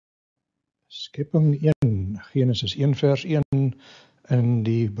Skepping1, Genesis 1 vers 1, in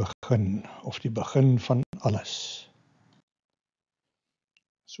die begin, of die begin van alles.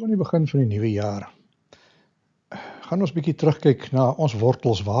 So in die begin van die nuwe jaar, gaan ons bietjie terugkyk na ons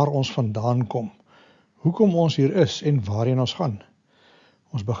wortels, waar ons vandaan kom, hoekom ons hier is en waarheen ons gaan.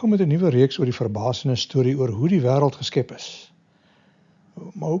 Ons begin met 'n nuwe reeks oor die verbasende storie oor hoe die wêreld geskep is.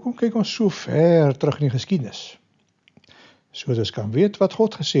 Maar hoekom kyk ons so ver terug in die geskiedenis? Sodat ons kan weet wat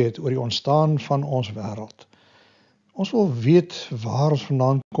God gesê het oor die ontstaan van ons wêreld. Ons wil weet waar ons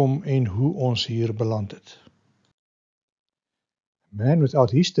vandaan kom en hoe ons hier beland het. Man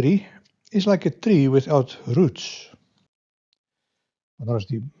without history is like a tree without roots. Wanneer ons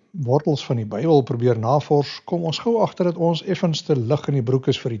die wortels van die Bybel probeer navors, kom ons gou agter dat ons effens te lig in die broek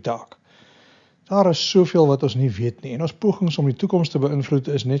is vir die taak. Daar is soveel wat ons nie weet nie, en ons pogings om die toekoms te beïnvloed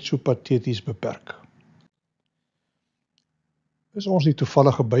is net so pateties beperk. Is ons die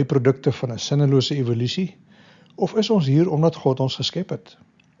toevallige byprodukte van 'n sinnelose evolusie, of is ons hier omdat God ons geskep het?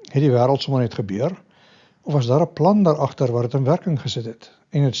 Het die wêreld sommer net gebeur, of was daar 'n plan daarachter wat dit in werking gesit het,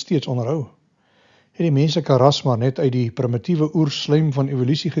 en het steeds onderhou? Het die mense karas maar net uit die primitiewe oerslijm van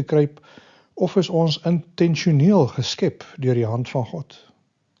evolusie gekruip, of is ons intentioneel geskep deur die hand van God?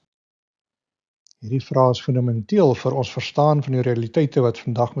 Hierdie vraag is fundamenteel vir ons verstaan van die realiteite wat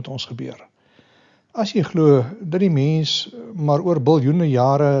vandag met ons gebeur. As jy glo dat die mens maar oor biljoene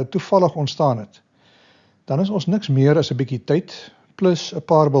jare toevallig ontstaan het, dan is ons niks meer as 'n bietjie tyd, plus 'n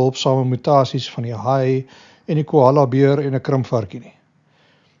paar behulpsame mutasies van die haai en die koala-beer en 'n krimpvarkie nie.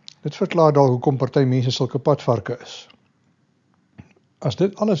 Dit verklaar dalk hoekom party mense sulke padvarke is. As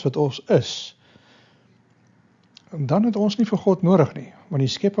dit alles wat ons is, dan het ons nie vir God nodig nie, want die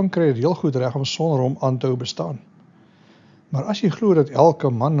skepping kry dit heel goed reg om sonder hom aan te hou bestaan. Maar as jy glo dat elke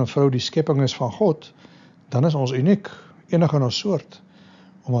man en vrou die skepping is van God, dan is ons uniek, enig in ons soort,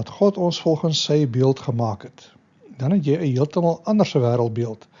 omdat God ons volgens sy beeld gemaak het. Dan het jy 'n heeltemal anderse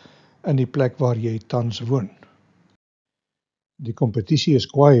wêreldbeeld in die plek waar jy tans woon. Die kompetisie is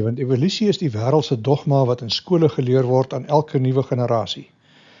kwaai, want evolusie is die wêreldse dogma wat in skole geleer word aan elke nuwe generasie.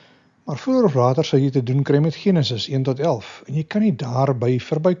 Maar vroeër of later sal jy te doen kry met Genesis 1 tot 11, en jy kan nie daarby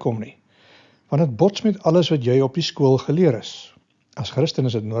verbykom nie, want het bots met alles wat jy op die skool geleer is. As Christen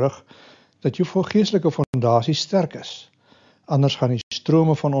is dit nodig dat jou geestelike fondasie sterk is, anders gaan die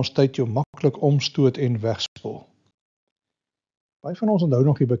strome van ons tyd jou maklik omstoot en wegspoel. Baie van ons onthou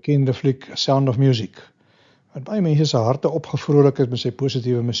nog die bekende fliek Sound of Music, wat baie mense se harte opgevrolik het met sy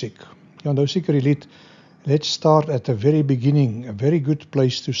positiewe musiek. Jy onthou seker die lied Let's start at the very beginning, a very good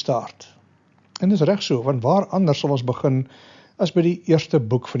place to start. En dis reg so, want waar anders sal ons begin as by die eerste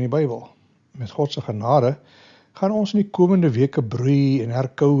boek van die Bybel? Met God se genade gaan ons in die komende weke broei en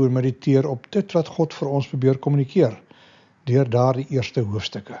herkou en mediteer op dit wat God vir ons probeer kommunikeer deur daardie eerste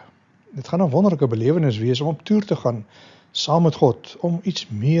hoofstukke. Dit gaan 'n wonderlike belewenis wees om op toer te gaan saam met God, om iets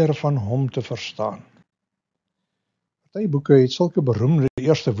meer van hom te verstaan. Party boeke het sulke beroemde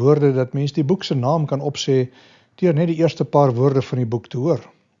eerste woorde dat mens die boek se naam kan opsê deur net die eerste paar woorde van die boek te hoor.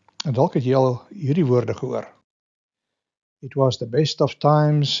 En dalk het jy al hierdie woorde gehoor. It was the best of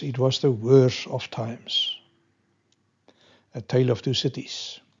times, it was the worst of times. A Tale of Two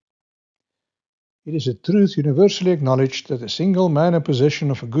Cities. It is a truth universally acknowledged that a single man in possession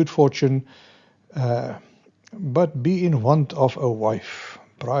of a good fortune, but be in want of a wife,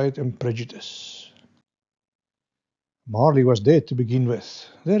 pride and prejudice. Marley was dead to begin with.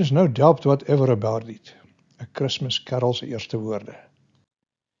 There is no doubt whatever about it. A Christmas Carol se eerste woorde.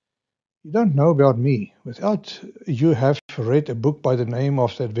 You don't know about me without you have read a book by the name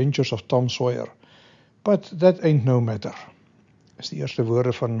of The Adventures of Tom Sawyer, but that ain't no matter. Is die eerste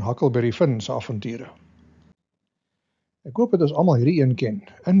woorde van Huckleberry Finn se avonture. Ek hoop dat ons almal hierdie een ken.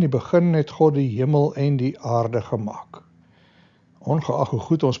 In die begin het God die hemel en die aarde gemaak. Ongeag hoe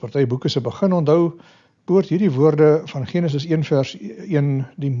goed ons party boeke se begin onthou, behoort hierdie woorde van Genesis 1 vers 1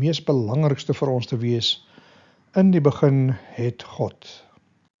 die mees belangrikste vir ons te wees. In die begin het God.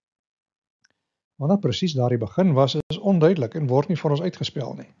 Wanneer presies daardie begin was, is onduidelik en word nie vir ons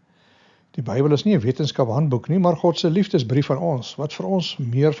uitgespel nie. Die Bybel is nie 'n wetenskaphandboek nie, maar God se liefdesbrief aan ons, wat vir ons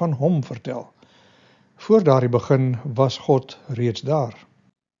meer van hom vertel. Voor daardie begin was God reeds daar.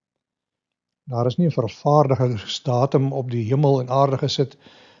 Daar is nie 'n vervaardigingsdatum op die hemel en aarde gesit,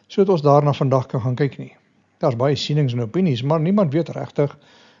 sodat ons daarna vandag kan gaan kyk nie. Daar's baie sienings en opinies, maar niemand weet regtig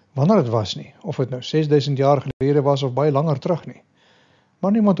wanneer dit was nie, of dit nou 6000 jaar gelede was of baie langer terug nie.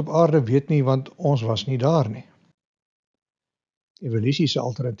 Maar niemand op aarde weet nie, want ons was nie daar nie. Evolusie se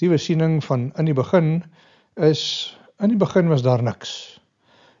alternatiewe siening van in die begin is, in die begin was daar niks.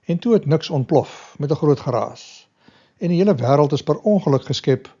 En toe het niks ontplof met 'n groot geraas. En die hele wêreld is per ongeluk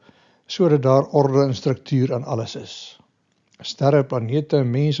geskep sodat daar orde en struktuur aan alles is. Sterre, planete,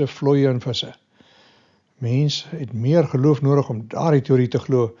 mense, vlooie en visse. Mens het meer geloof nodig om daardie teorie te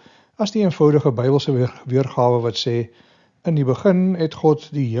glo, as die eenvoudige Bybelse weergawe wat sê, in die begin het God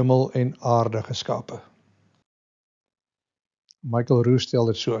die hemel en aarde geskape. Michael Roos stel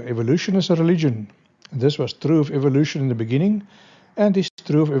dit so, evolution is a religion. This was true of evolution in the beginning, and is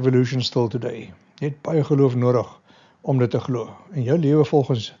true of evolution still today. Jy het baie geloof nodig om dit te glo, en jou lewe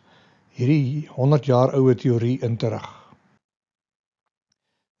volgens hierdie 100 jaar oude teorie in te rig.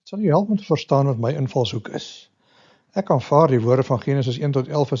 Het sal jou help om te verstaan wat my invalshoek is. Ek aanvaar die woorde van Genesis 1 tot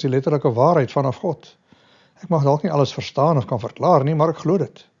 11 as die letterlike waarheid vanaf God. Ek mag dalk nie alles verstaan of kan verklaar nie, maar ek glo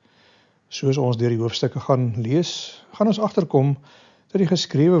dit. Soos ons deur die hoofstukke gaan lees, gaan ons agterkom dat die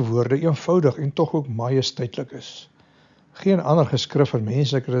geskrewe woorde eenvoudig en tog ook majesteitlik is. Geen ander geskrif in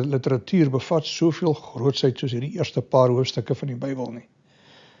menslike literatuur bevat soveel grootsheid soos hierdie eerste paar hoofstukke van die Bybel nie.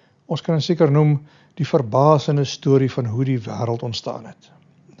 Ons kan seker noem die verbasende storie van hoe die wêreld ontstaan het.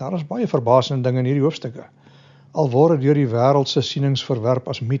 Daar is baie verbasende dinge in hierdie hoofstukke. Al word deur die wêreld se sienings verwerp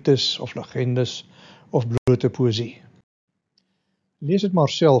as mites of legendes of blote poesie. Lees dit maar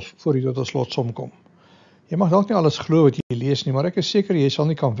self voor jy tot 'n slotsom kom. Jy mag dalk nie alles glo wat jy lees nie, maar ek is seker jy sal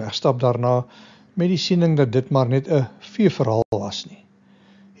nie kan wegstap daarna met die siening dat dit maar net 'n feeverhaal was nie.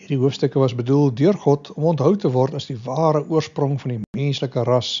 Hierdie hoofstukke was bedoel deur God om onthou te word as die ware oorsprong van die menslike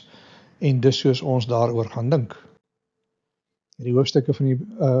ras en dus soos ons daaroor gaan dink. Hierdie hoofstukke van die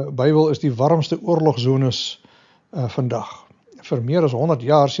Bybel is die warmste oorlogzones vandag. Vir meer as 100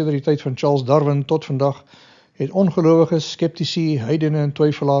 jaar sedert die tyd van Charles Darwin tot vandag het ongelowiges, skeptici, heidene en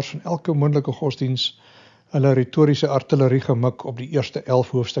twyfelaars van elke moontlike godsdiens hulle retoriese artillerie gemik op die eerste 11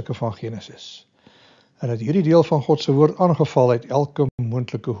 hoofstukke van Genesis. En het hierdie deel van God se woord aangeval uit elke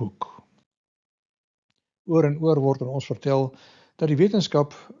moontlike hoek. Oor en oor word aan ons vertel dat die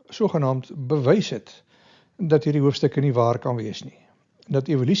wetenskap sogenaamd bewys het dat hierdie hoofstukke nie waar kan wees nie. Dat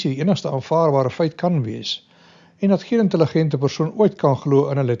evolusie die enigste aanvaarbare feit kan wees en dat geen intelligente persoon ooit kan glo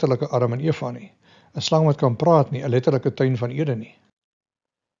in 'n letterlike Adam en Eva nie. 'n Slang wat kan praat nie, 'n letterlike tuin van Eden nie.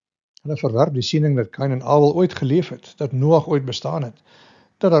 Hulle verwerp die siening dat Kain en Abel ooit geleef het, dat Noag ooit bestaan het,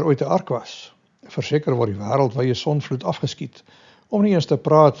 dat daar ooit 'n ark was. Verseker word die wêreldwye sonvloed afgeskiet, om nie eens te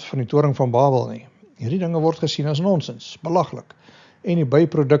praat van die toring van Babel nie. Hierdie dinge word gesien as nonsens, belaglik, en die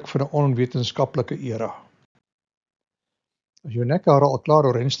byproduk van 'n onwetenskaplike era. As jou nekhare al klaar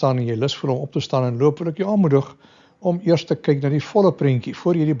ooreen staan en jy lus voel om op te staan en loop, wil ek jou aanmoedig om eers te kyk na die volle prentjie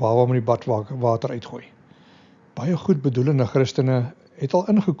voor jy die baba met die badwater uitgooi. Baie goed bedoelende Christene het al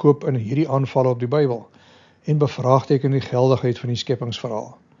ingekoop in hierdie aanvalle op die Bybel en bevraagteken die geldigheid van die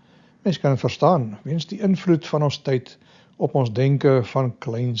skepingsverhaal. Mens kan dit verstaan, weens die invloed van ons tyd op ons denke van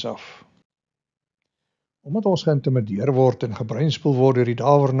kleins af. Omdat ons geïntimideer word en gebreinspoel word deur die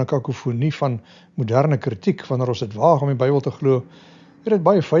daverende kakofonie van moderne kritiek wanneer ons dit waag om die Bybel te glo, het dit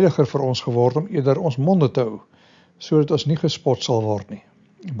baie veiliger vir ons geword om eerder ons monde te hou, sodat ons nie gespot sal word nie.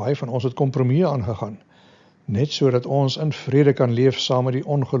 Baie van ons het kompromieë aangegaan, net sodat ons in vrede kan leef saam met die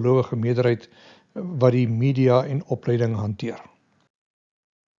ongelowige meerderheid wat die media en opleiding hanteer.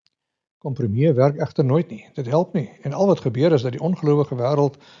 Kompromieë werk egter nooit nie, dit help nie, en al wat gebeur is dat die ongelowige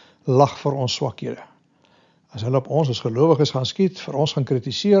wêreld lag vir ons swakhede. As hulle op ons as gelowiges gaan skiet, vir ons gaan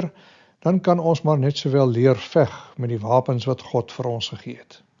kritiseer, dan kan ons maar net sowel leer veg met die wapens wat God vir ons gegee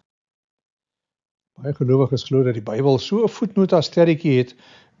het. Baie gelowiges glo dat die Bybel so 'n voetnota sterretjie het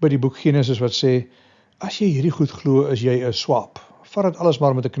by die boek Genesis wat sê, as jy hierdie goed glo, is jy 'n swap. Vat dit alles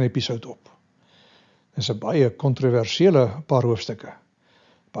maar met 'n knypie sout op. Dis 'n baie kontroversiële paar hoofstukke.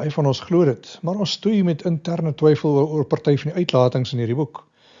 Baie van ons glo dit, maar ons stoei met interne twyfel oor party van die uitlatings in hierdie boek,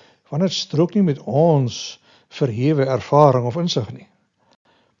 want dit strook nie met ons verhewe ervaring of insig nie.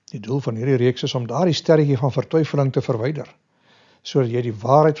 Die doel van hierdie reeks is om daardie sterretjie van vertwyfeling te verwyder, sodat jy die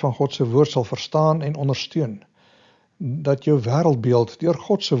waarheid van God se woord sal verstaan en ondersteun, dat jou wêreldbeeld deur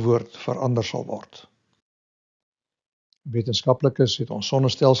God se woord verander sal word. Wetenskaplikes het ons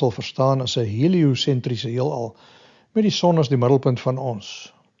sonnestelsel verstaan as 'n heliosentriese heelal, met die son as die middelpunt van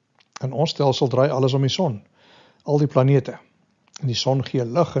ons. In ons stelsel draai alles om die son, al die planete. En die son gee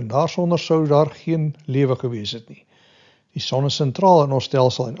lig en daarsonder sou daar geen lewe gewees het nie. Die son is sentraal in ons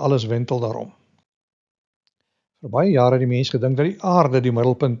stelsel en alles wentel daarom. Vir baie jare het die mens gedink dat die aarde die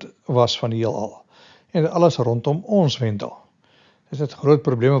middelpunt was van die heelal en dat alles rondom ons wentel. Dit het groot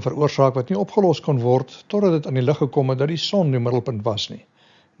probleme veroorsaak wat nie opgelos kon word totdat dit aan die lig gekom het dat die son die middelpunt was nie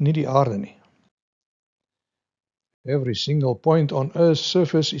die aarde nie. Every single point on Earth's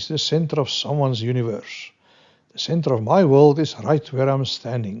surface is the center of someone's universe. The center of my world is right where I'm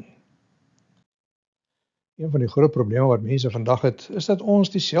standing. Een van die groot probleme wat mense vandag het, is dat ons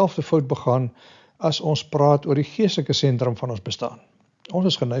dieselfde fout begaan as ons praat oor die geestelike sentrum van ons bestaan. Ons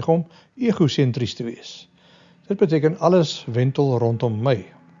is geneig om egosentries te wees. Dit beteken alles wentel rondom my.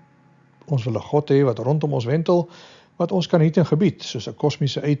 Ons wil 'n God hê wat rondom ons wentel, wat ons kan hiet en gebied, soos 'n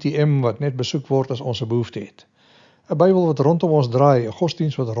kosmiese ATM wat net besoek word as ons 'n behoefte het. 'n Bybel wat rondom ons draai, 'n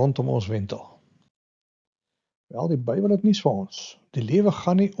godsdiens wat rondom ons wentel. Wel, die Bybel het nuus vir ons. Die lewe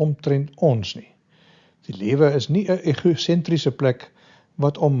gaan nie omtrent ons nie. Die lewe is nie 'n egosentriese plek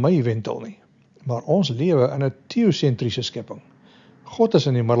wat om my wentel nie, maar ons lewe in 'n teosentriese skepping. God is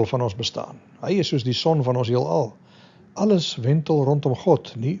in die middel van ons bestaan. Hy is soos die son van ons heelal. Alles wentel rondom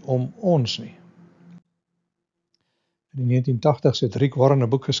God, nie om ons nie. In die 1980s het Rick Warren 'n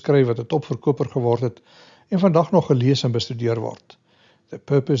boek geskryf wat 'n topverkoper geword het en vandag nog gelees en bestudeer word. The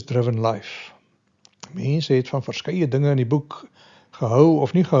Purpose Driven Life. Mense het van verskeie dinge in die boek gehou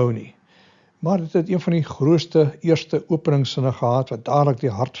of nie gehou nie. Maar dit het een van die grootste eerste openingssinne gehad wat dadelik die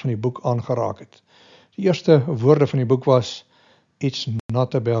hart van die boek aangeraak het. Die eerste woorde van die boek was, "It's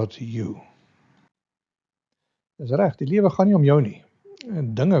not about you." Dis reg, die lewe gaan nie om jou nie.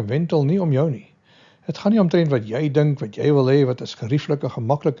 En dinge wentel nie om jou nie. Het gaan nie omtrent wat jy dink, wat jy wil hê, wat is gerieflik en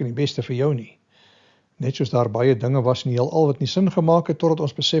gemaklik en die beste vir jou nie. Net soos daar baie dinge was in die heelal wat nie sin gemaak het totdat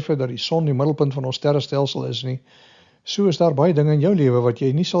ons besef het dat die son die middelpunt van ons sterrestelsel is nie, so is daar baie dinge in jou lewe wat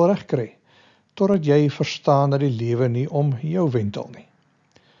jy nie sal regkry totdat jy verstaan dat die lewe nie om jou wentel nie.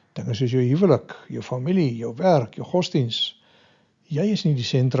 Dinge soos jou huwelik, jou familie, jou werk, jou godsdiens. Jy is nie die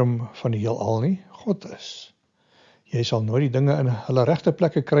sentrum van die heelal nie, God is. Jy sal nooit die dinge in hulle regte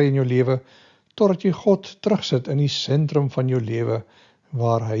plekke kry in jou lewe totdat jy God terugsit in die sentrum van jou lewe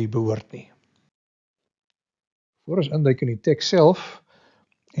waar hy behoort nie. Voor ons induik in die teks self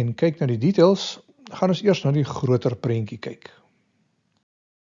en kyk na die details, gaan ons eers na die groter prentjie kyk.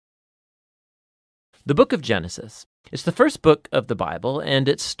 The book of Genesis is the first book of the Bible, and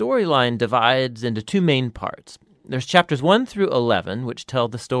its storyline divides into two main parts. There's chapters 1 through 11, which tell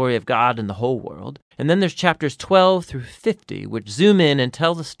the story of God and the whole world, and then there's chapters 12 through 50, which zoom in and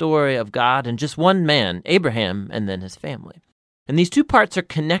tell the story of God and just one man, Abraham, and then his family. And these two parts are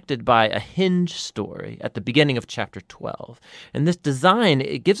connected by a hinge story at the beginning of chapter 12. And this design,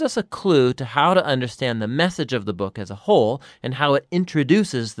 it gives us a clue to how to understand the message of the book as a whole and how it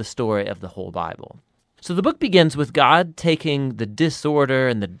introduces the story of the whole Bible. So the book begins with God taking the disorder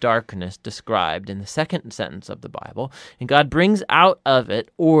and the darkness described in the second sentence of the Bible, and God brings out of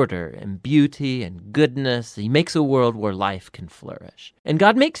it order and beauty and goodness. He makes a world where life can flourish. And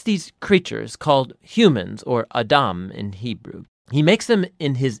God makes these creatures called humans, or Adam in Hebrew. He makes them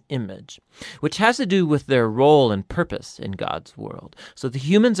in his image, which has to do with their role and purpose in God's world. So the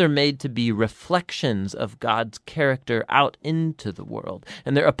humans are made to be reflections of God's character out into the world,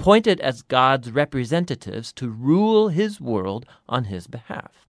 and they're appointed as God's representatives to rule his world on his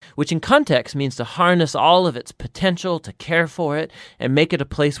behalf, which in context means to harness all of its potential, to care for it, and make it a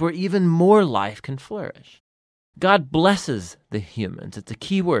place where even more life can flourish. God blesses the humans. It's a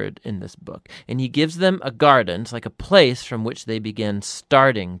key word in this book. And he gives them a garden. It's like a place from which they begin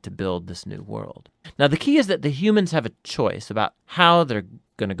starting to build this new world. Now, the key is that the humans have a choice about how they're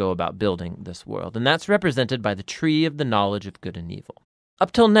going to go about building this world. And that's represented by the tree of the knowledge of good and evil.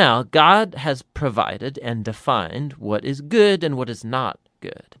 Up till now, God has provided and defined what is good and what is not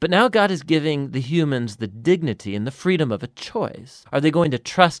good. But now God is giving the humans the dignity and the freedom of a choice. Are they going to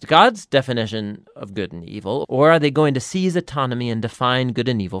trust God's definition of good and evil, or are they going to seize autonomy and define good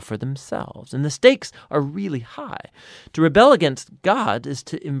and evil for themselves? And the stakes are really high. To rebel against God is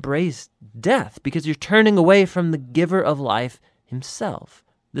to embrace death, because you're turning away from the giver of life himself.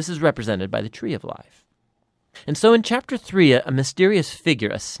 This is represented by the tree of life. And so in chapter 3, a mysterious figure,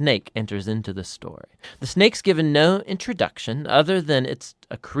 a snake, enters into the story. The snake's given no introduction other than it's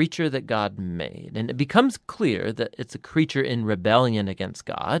a creature that God made. And it becomes clear that it's a creature in rebellion against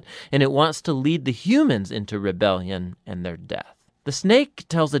God, and it wants to lead the humans into rebellion and their death. The snake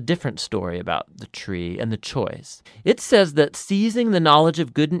tells a different story about the tree and the choice. It says that seizing the knowledge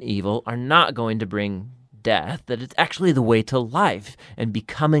of good and evil are not going to bring death, that it's actually the way to life and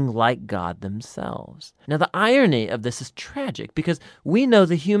becoming like God themselves. Now, the irony of this is tragic because we know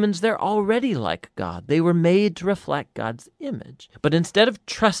the humans, they're already like God. They were made to reflect God's image. But instead of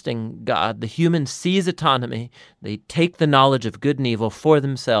trusting God, the humans seize autonomy, they take the knowledge of good and evil for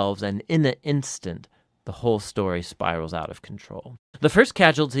themselves, and in an instant, the whole story spirals out of control. The first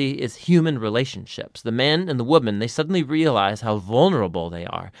casualty is human relationships. The man and the woman, they suddenly realize how vulnerable they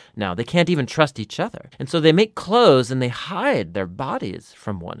are. Now, they can't even trust each other. And so they make clothes and they hide their bodies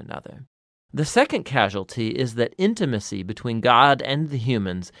from one another. The second casualty is that intimacy between God and the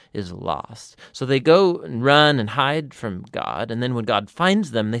humans is lost. So they go and run and hide from God, and then when God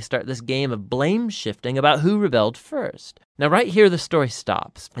finds them, they start this game of blame shifting about who rebelled first. Now right here the story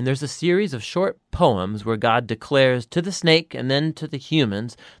stops, and there's a series of short poems where God declares to the snake and then to the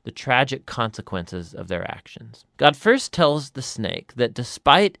humans the tragic consequences of their actions. God first tells the snake that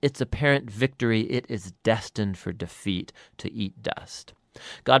despite its apparent victory, it is destined for defeat, to eat dust.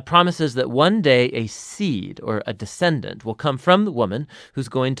 God promises that one day a seed or a descendant will come from the woman who's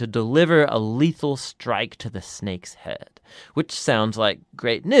going to deliver a lethal strike to the snake's head, which sounds like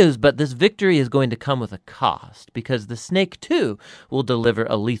great news, but this victory is going to come with a cost because the snake too will deliver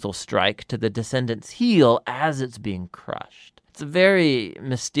a lethal strike to the descendant's heel as it's being crushed. It's a very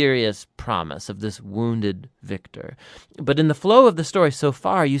mysterious promise of this wounded victor. But in the flow of the story so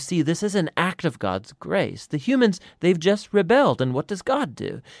far, you see this is an act of God's grace. The humans, they've just rebelled, and what does God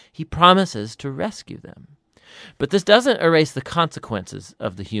do? He promises to rescue them. But this doesn't erase the consequences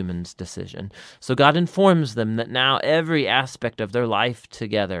of the humans' decision. So God informs them that now every aspect of their life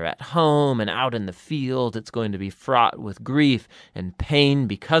together, at home and out in the field, it's going to be fraught with grief and pain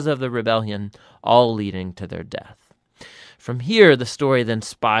because of the rebellion, all leading to their death. From here, the story then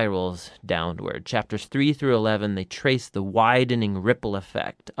spirals downward. Chapters 3 through 11, they trace the widening ripple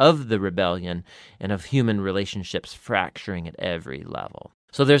effect of the rebellion and of human relationships fracturing at every level.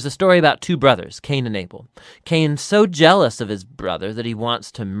 So there's a story about two brothers, Cain and Abel. Cain's so jealous of his brother that he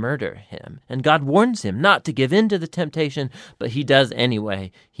wants to murder him. And God warns him not to give in to the temptation, but he does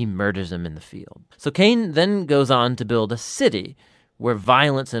anyway. He murders him in the field. So Cain then goes on to build a city where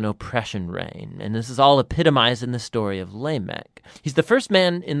violence and oppression reign. And this is all epitomized in the story of Lamech. He's the first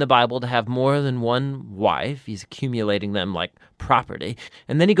man in the Bible to have more than one wife. He's accumulating them like property.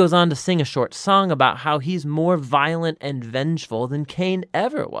 And then he goes on to sing a short song about how he's more violent and vengeful than Cain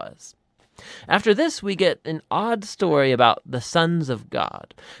ever was. After this, we get an odd story about the sons of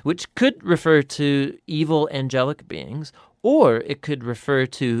God, which could refer to evil angelic beings, or it could refer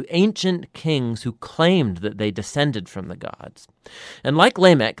to ancient kings who claimed that they descended from the gods. And like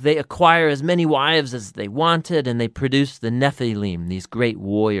Lamech, they acquire as many wives as they wanted, and they produce the Nephilim, these great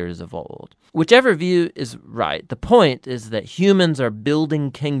warriors of old. Whichever view is right, the point is that humans are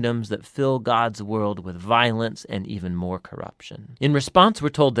building kingdoms that fill God's world with violence and even more corruption. In response, we're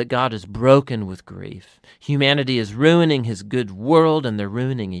told that God is broken with grief. Humanity is ruining his good world, and they're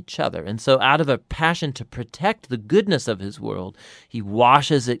ruining each other. And so out of a passion to protect the goodness of his world, he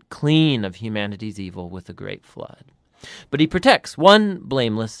washes it clean of humanity's evil with a great flood. But he protects one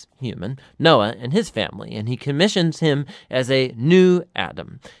blameless human, Noah, and his family, and he commissions him as a new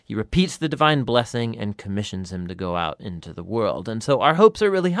Adam. He repeats the divine blessing and commissions him to go out into the world. And so our hopes are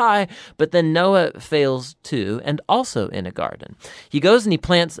really high, but then Noah fails too, and also in a garden. He goes and he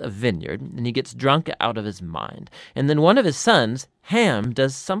plants a vineyard, and he gets drunk out of his mind. And then one of his sons, Ham,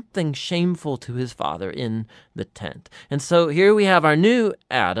 does something shameful to his father in the tent. And so here we have our new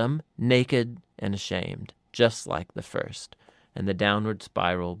Adam, naked and ashamed, just like the first, and the downward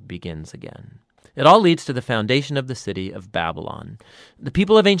spiral begins again. It all leads to the foundation of the city of Babylon. The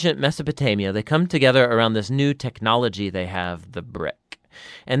people of ancient Mesopotamia, they come together around this new technology they have, the brick.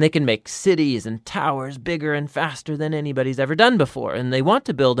 And they can make cities and towers bigger and faster than anybody's ever done before. And they want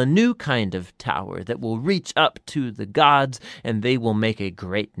to build a new kind of tower that will reach up to the gods, and they will make a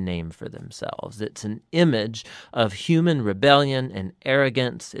great name for themselves. It's an image of human rebellion and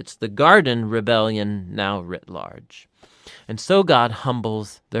arrogance. It's the garden rebellion now writ large. And so God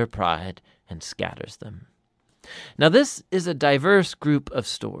humbles their pride and scatters them. Now, this is a diverse group of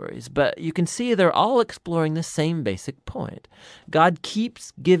stories, but you can see they're all exploring the same basic point. God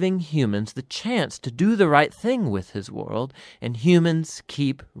keeps giving humans the chance to do the right thing with his world, and humans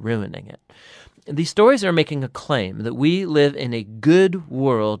keep ruining it. These stories are making a claim that we live in a good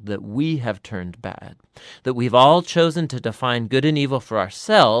world that we have turned bad, that we've all chosen to define good and evil for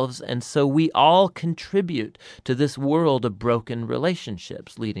ourselves, and so we all contribute to this world of broken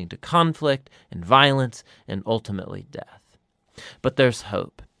relationships, leading to conflict and violence and ultimately death. But there's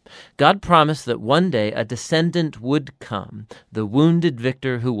hope. God promised that one day a descendant would come, the wounded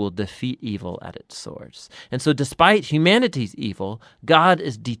victor who will defeat evil at its source. And so despite humanity's evil, God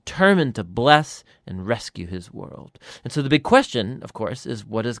is determined to bless and rescue his world. And so the big question, of course, is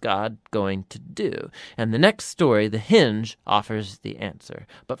what is God going to do? And the next story, The Hinge, offers the answer.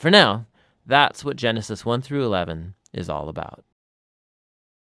 But for now, that's what Genesis 1 through 11 is all about.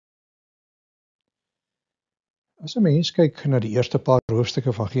 As 'n mens kyk na die eerste paar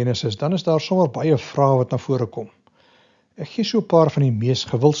hoofstukke van Genesis, dan is daar sommer baie vrae wat na vore kom. Ek gee so 'n paar van die mees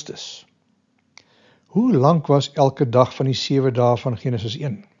gewildstes. Hoe lank was elke dag van die 7 dae van Genesis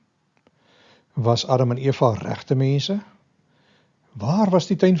 1? Was Adam en Eva regte mense? Waar was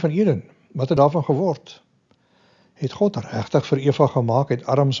die tuin van Eden? Wat het daarvan geword? Het God regtig vir Eva gemaak uit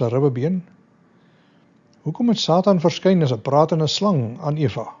Adam se ribbebeen? Hoekom het Satan verskyn as 'n pratende slang aan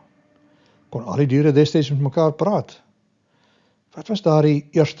Eva? Kon al die diere destyds met mekaar praat? Wat was daardie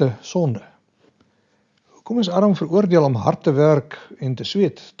eerste sonde? Hoekom is Adam veroordeel om hard te werk en te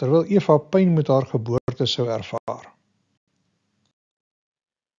sweet, terwyl Eva pyn met haar geboorte sou ervaar?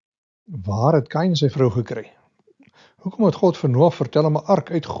 Waar het Kain sy vrou gekry? Hoekom het God vir Noag vertel om 'n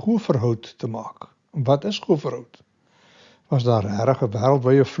ark uit goferhout te maak? Wat is goferhout? Was daar regtig 'n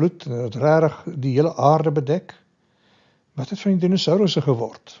wêreldwye vloed en het regtig die hele aarde bedek? Wat het van die dinosourusse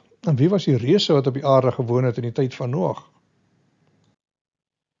geword? En wie was die reuse wat op die aarde gewoon het in die tyd van Noag?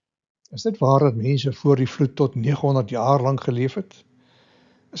 Is dit waar dat mense voor die vloed tot 900 jaar lank geleef het?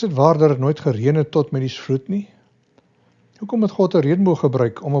 Is dit waar dat het nooit gereën het tot met die vloed nie? Hoekom het God 'n reënboog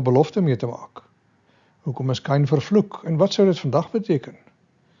gebruik om 'n belofte mee te maak? Hoekom is Kain vervloek en wat sou dit vandag beteken?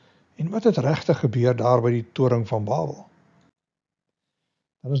 En wat het regtig gebeur daar by die toring van Babel?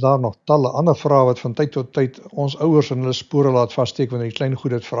 Dan is daar nog talle ander vrae wat van tyd tot tyd ons ouers in hulle spore laat vassteek wanneer die klein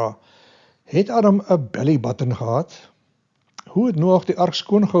goed dit vra. Het Adam 'n belly button gehad? Hoe het Noag die ark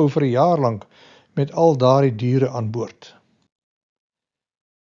skoongehou vir 'n jaar lank met al daardie diere aan boord?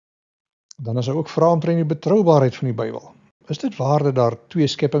 Dan is daar ook vrae omtrent die betroubaarheid van die Bybel. Is dit waar dat daar 2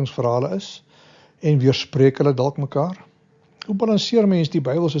 skepingsverhale is en weerspreek hulle dalk mekaar? Hoe balanseer mens die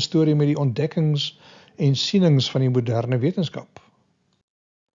Bybelse storie met die ontdekkings en sienings van die moderne wetenskap?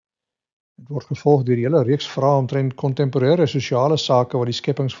 Dit word gevolg deur die hele reeks vrae omtrent kontemporêre sosiale sake wat die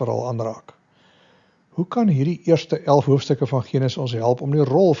skepingsverhaal aanraak. Hoe kan hierdie eerste 11 hoofstukke van Genesis ons help om die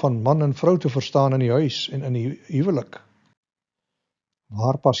rol van man en vrou te verstaan in die huis en in die huwelik?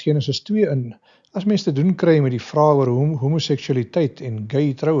 Waar pas Genesis 2 in, as mens te doen kry met die vraag oor homoseksualiteit en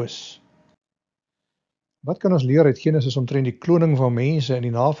gay troues? Wat kan ons leer uit Genesis omtrent die kloning van mense en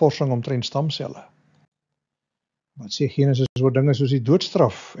die navorsing omtrent stamselle? Wat sê Genesis oor dinge soos die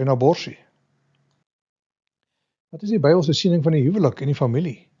doodstraf en abortus? Wat is die Bybelse siening van die huwelik en die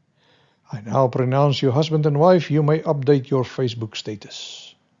familie? I now pronounce you husband and wife, you may update your Facebook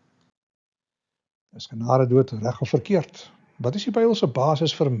status. Is genade dood reg of verkeerd? Wat is die Bybelse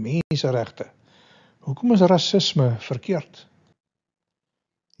basis vir menseregte? Hoekom is rasisme verkeerd?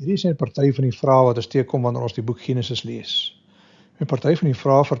 Hierdie is net party van die vrae wat ons teekom wanneer ons die boek Genesis lees. En party van die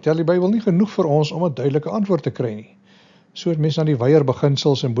vrae vertel die Bybel nie genoeg vir ons om 'n duidelike antwoord te kry nie. So het mens na die wyeer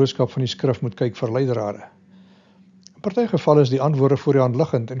beginsels en boodskap van die skrif moet kyk vir leidrade. In party gevalle is die antwoorde voor die hand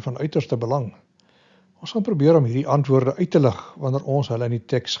liggend en van uiterste belang. Ons gaan probeer om hierdie antwoorde uit te lig wanneer ons hulle in die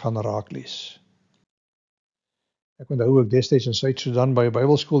teks gaan raaklees. Ek onthou hoe ek destyds in Suid-Sudan by 'n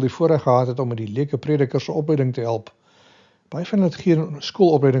Bybelskool die voorreg gehad het om met die leuke predikers se opleiding te help. Baie van hulle het geen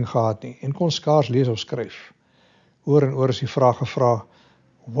skoolopleiding gehad nie en kon skaars lees of skryf. Oor en oor is die vraag gevra,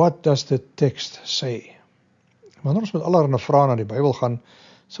 what does the text say? Wanneer ons met allerlei vrae na die Bybel gaan,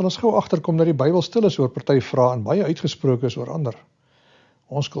 sal ons gou agterkom dat die Bybel stil is oor party vrae en baie uitgesproke is oor ander.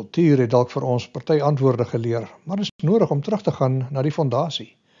 Ons kultuur het dalk vir ons party antwoorde geleer, maar dit is nodig om terug te gaan na die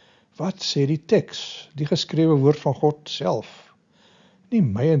fondasie. Wat sê die teks, die geskrewe woord van God self? Nie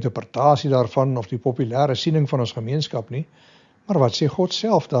my interpretasie daarvan of die populêre siening van ons gemeenskap nie, maar wat sê God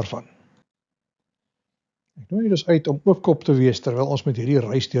self daarvan? Ek nooi dus uit om oopkop te wees terwyl ons met hierdie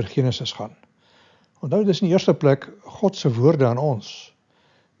reis deur Genesis gaan. Onthou, dis in die eerste plek God se woorde aan ons.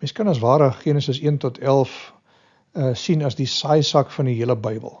 Mens kan as ware Genesis 1 tot 11 sien as die saaisak van die hele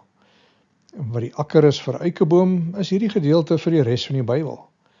Bybel. Wat die akker is vir eikeboom, is hierdie gedeelte vir die res van die Bybel.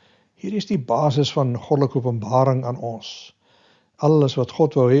 Hierdie is die basis van goddelike openbaring aan ons. Alles wat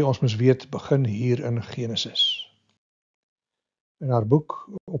God wou hê ons moes weet, begin hier in Genesis. In haar boek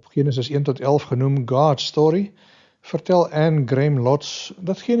op Genesis 1 tot 11 genoem God's Story, vertel Anne Graham Lotz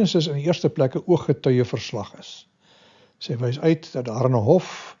dat Genesis in die eerste plek 'n ooggetuie verslag is. Sy wys uit dat daar in 'n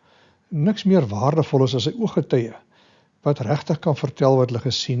hof niks meer waardevol is as 'n ooggetuie, wat regtig kan vertel wat hulle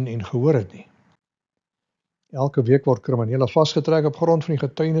gesien en gehoor het nie. Elke week word kriminele vasgetrek op grond van die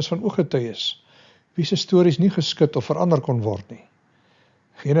getuienis van ooggetuies, wie se stories nie geskit of verander kon word nie.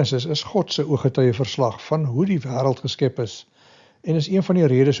 Genesis is God se ooggetuie verslag van hoe die wêreld geskep is, en is een van die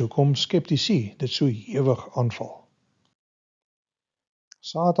redes hoekom skeptici dit so ewig aanval.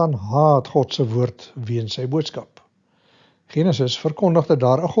 Satan haat God se woord weens sy boodskap. Genesis verkondig dat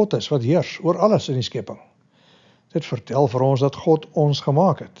daar 'n God is wat heers oor alles in die skepping. Dit vertel vir ons dat God ons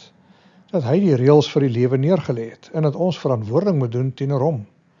gemaak het, dat hy die reëls vir die lewe neergelê het en dat ons verantwoording moet doen teenoor hom.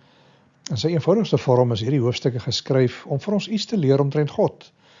 In sy eenvoudigste vorm is hierdie hoofstukke geskryf om vir ons iets te leer omtrent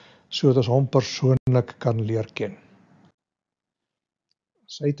God, sodat ons hom persoonlik kan leer ken.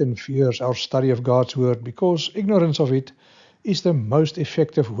 Satan fears our study of God's word because ignorance of it is the most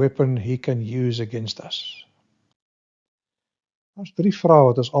effective weapon he can use against us. Daar's 3 vrae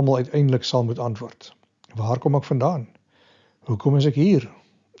wat ons almal uiteindelik sal moet antwoord. Waar kom ek vandaan? Hoekom is ek hier?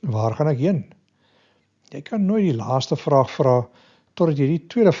 Waar gaan ek heen? Jy kan nooit die laaste vraag vra totdat jy die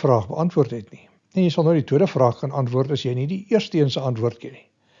tweede vraag beantwoord het nie. En jy sal nooit die tweede vraag kan antwoord as jy nie die eerste een se antwoord ken nie.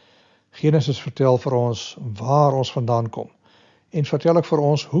 Genesis vertel vir ons waar ons vandaan kom en vertel ek vir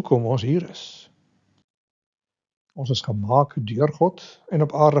ons hoekom ons hier is. Ons is gemaak deur God en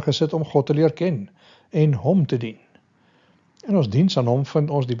op aarde gesit om God te leer ken en hom te dien. In ons diens aan hom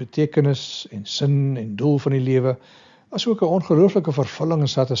vind ons die betekenis en sin en doel van die lewe, asook 'n ongelooflike vervulling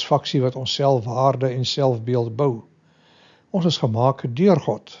en satisfaksie wat ons selfwaarde en selfbeeld bou. Ons is gemaak deur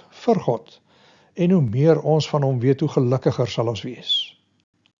God, vir God, en hoe meer ons van hom weet, hoe gelukkiger sal ons wees.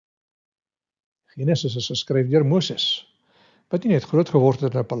 Genesis is geskryf deur Moses, wat nie net groot geword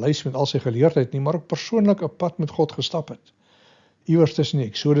het in 'n paleis met al sy geleerdheid nie, maar ook persoonlik 'n pad met God gestap het. Iewers tussen die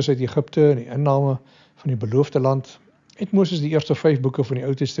Exodus uit Egipte en die inname van die beloofde land, het Moses die eerste 5 boeke van die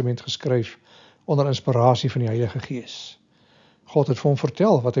Ou Testament geskryf onder inspirasie van die Heilige Gees. God het vir hom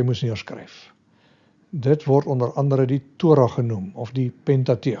vertel wat hy moes neerskryf. Dit word onder andere die Torah genoem, of die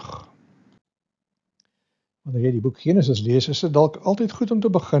Pentateug. Wanneer jy die boek Genesis lees, is dit dalk altyd goed om te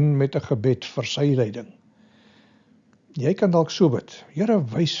begin met 'n gebed vir sy leiding. Jy kan dalk so bid: Here,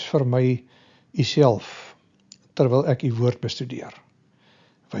 wys vir my u self, terwyl ek u woord bestudeer.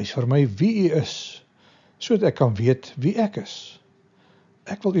 Wys vir my wie u is, sodat ek kan weet wie ek is.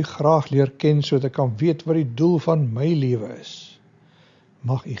 Ek wil u graag leer ken, sodat ek kan weet wat die doel van my lewe is.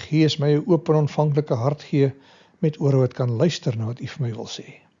 Mag u Gees my 'n oop en ontvanklike hart gee, met ore wat kan luister na wat u vir my wil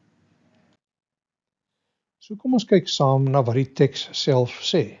sê. So kom ons kyk saam na wat die teks self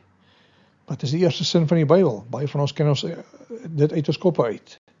sê. Wat is die eerste sin van die Bybel? Baie van ons ken ons dit uit ons koppe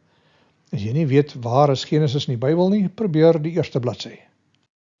uit. As jy nie weet waar is Genesis in die Bybel nie, probeer die eerste bladsy.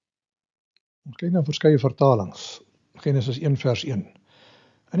 Ons kyk na verskeie vertalings. Genesis 1 vers 1.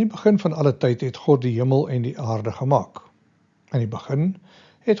 In die begin van alle tyd het God die hemel en die aarde gemaak. In die begin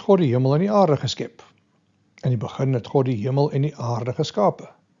het God die hemel en die aarde geskep. In die begin het God die hemel en die aarde geskape.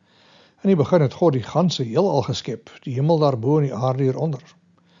 In die begin het God die ganse heelal geskep, die hemel daarbo en die aarde hieronder.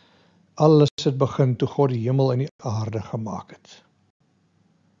 Alles het begin toe God die hemel en die aarde gemaak het.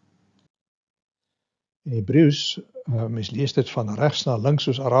 In Hebreëus, mens lees dit van regs na links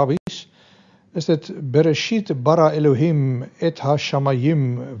soos Arabies, is dit Bereshit bara Elohim et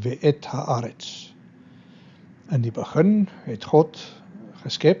ha-shamayim ve et ha-aretz. In die begin het God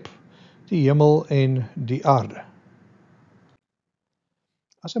geskep die hemel en die aarde.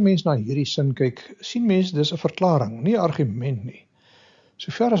 As 'n mens na hierdie sin kyk, sien mens dis 'n verklaring, nie 'n argument nie.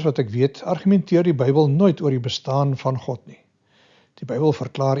 Sover as wat ek weet, argumenteer die Bybel nooit oor die bestaan van God nie. Die Bybel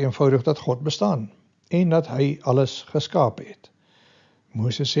verklaar eenvoudig dat God bestaan en dat hy alles geskape het.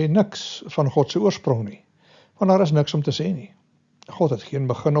 Moses sê niks van God se oorsprong nie, want daar is niks om te sê nie. God het geen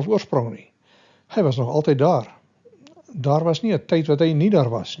begin of oorsprong nie. Hy was nog altyd daar. Daar was nie 'n tyd wat hy nie daar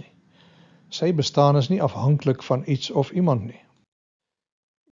was nie. Sy bestaan is nie afhanklik van iets of iemand nie.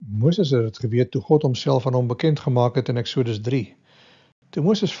 Moses het dit geweet toe God homself aan hom bekend gemaak het in Exodus 3. Toe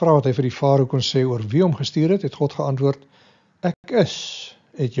Moses vra wat hy vir die farao kon sê oor wie hom gestuur het God geantwoord: Ek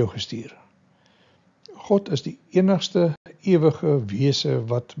het jou gestuur. God is die enigste ewige wese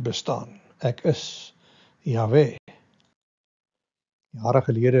wat bestaan. Ek is Jahwe. Jare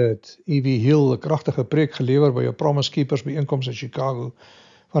gelede het E.W. Hill 'n kragtige preek gelewer by 'n Promise Keepers byeenkoms in Chicago,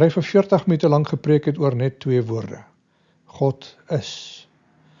 waar hy vir 40 minute lank gepreek het oor net 2 woorde: God is.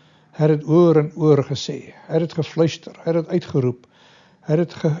 Hy het oor en oor gesê, hy het gefluister, hy het uitgeroep, hy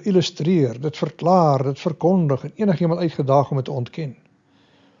het geïllustreer, dit verklaar, dit verkondig en enigiemand uitgedaag om dit te ontken.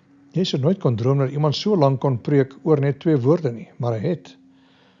 Jy sou nooit kon droom dat iemand so lank kon preek oor net 2 woorde nie, maar hy het.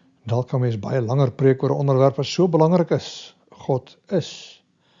 Dalk kan mens baie langer preek oor 'n onderwerp wat so belangrik is. God is.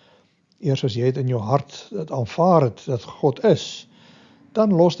 Eers as jy het in jou hart dit aanvaar het dat God is,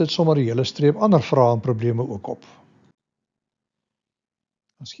 dan los dit sommer 'n hele streep ander vrae en probleme ook op.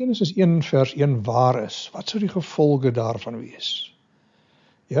 As Genesis 1 vers 1 waar is, wat sou die gevolge daarvan wees?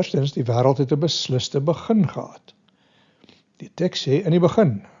 Eerstens, die wêreld het 'n besliste begin gehad. Die teks sê in die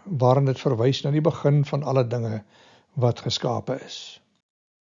begin, waarin dit verwys na die begin van alle dinge wat geskape is.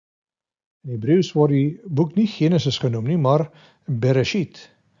 In Hebreëus word die boek nie Genesis genoem nie, maar Bereshit.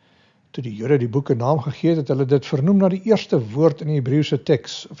 Toe die Jode die boek 'n naam gegee het hulle dit vernoem na die eerste woord in die Hebreëse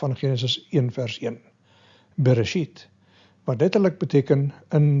teks van Genesis 1 vers 1. Bereshit, wat letterlik beteken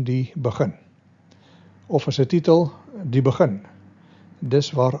in die begin. Of as 'n titel, die begin.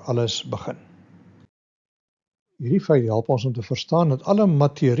 Dis waar alles begin. Hierdie feit help ons om te verstaan dat alle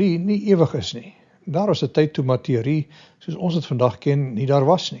materie nie ewig is nie. Daar was 'n tyd toe materie, soos ons dit vandag ken, nie daar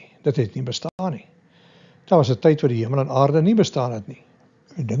was nie. Dit het nie bestaan nie. Daar was 'n tyd waar die hemel en aarde nie bestaan het nie.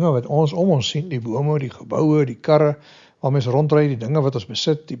 Die dinge wat ons om ons sien, die bome, die geboue, die karre, waar mens rondry, die dinge wat ons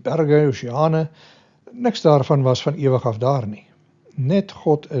besit, die berge, oseane, niks daarvan was van ewig af daar nie. Net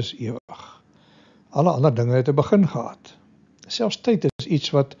God is ewig. Alle ander dinge het 'n begin gehad. Selfs tyd is iets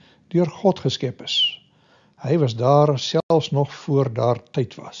wat deur God geskep is. Hy was daar selfs nog voor daar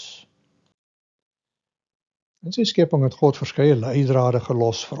tyd was. In sy skepping het God verskeie leidrade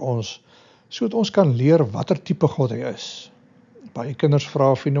gelos vir ons, sodat ons kan leer watter tipe God hy is. Baie kinders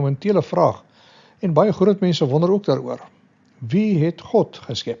vra 'n fundamentele vraag, en baie groot mense wonder ook daaroor. Wie het God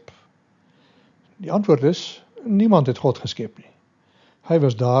geskep? Die antwoord is, niemand het God geskep nie. Hy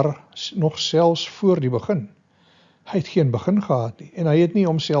was daar nog selfs voor die begin. Hy het geen begin gehad nie, en hy het nie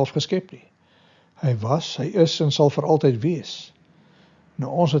homself geskep nie. Hy was, hy is en sal vir altyd wees.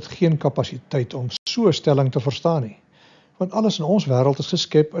 Nou, ons het geen kapasiteit om so 'n stelling te verstaan nie, want alles in ons wêreld is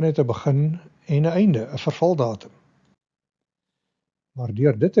geskep en het 'n begin en 'n einde, 'n vervaldatum. Maar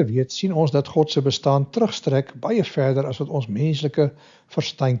deur dit te weet, sien ons dat God se bestaan terugstrek baie verder as wat ons menslike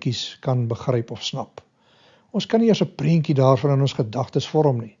verstandjies kan begryp of snap. Ons kan nie eers 'n prentjie daarvan in ons gedagtes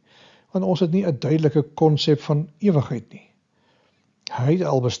vorm nie, want ons het nie 'n duidelike konsep van ewigheid nie. Hy het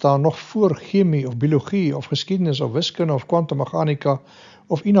al bestaan nog voor chemie of biologie of geskiedenis of wiskunde of kwantummeganika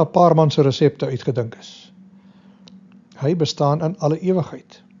of Ina Parman se resepte uitgedink is. Hy bestaan in alle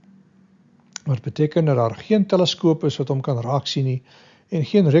ewigheid. Wat beteken dat daar geen teleskoop is wat hom kan raak sien nie en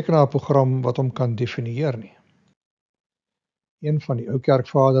geen rekenaarprogram wat hom kan definieer nie. Een van die ou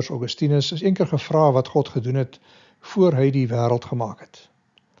kerkvaders, Augustinus, is eendag gevra wat God gedoen het voor hy die wêreld gemaak het.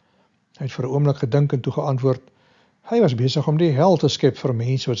 Hy het vir 'n oomblik gedink en toe geantwoord, hy was besig om die hel te skep vir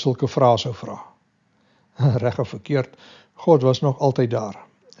mense wat sulke vrae sou vra. Reg of verkeerd, God was nog altyd daar,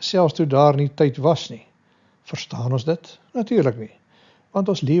 selfs toe daar nie tyd was nie. Verstaan ons dit? Natuurlik nie, want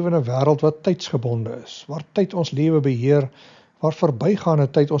ons lewe in 'n wêreld wat tydsgebonde is, waar tyd ons lewe beheer, waar verbygaande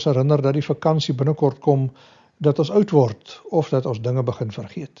tyd ons herinner dat die vakansie binnekort kom, dat ons oud word, of dat ons dinge begin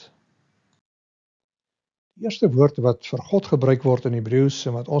vergeet. Die eerste woord wat vir God gebruik word in Hebreëus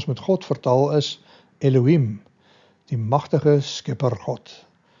en wat ons met God vertaal is Elohim, die magtige skepper God.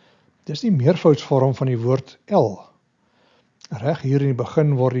 Dis die meervoudsvorm van die woord El. Reg hier in die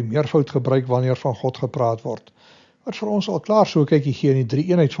begin word die meervoud gebruik wanneer van God gepraat word, wat vir ons al klaar so 'n kykie gee in die drie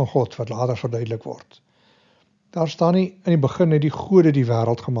eenheid van God, wat later verduidelik word. Daar staan nie in die begin het die gode die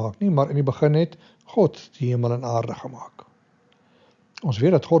wêreld gemaak nie, maar in die begin het God die hemel en aarde gemaak. Ons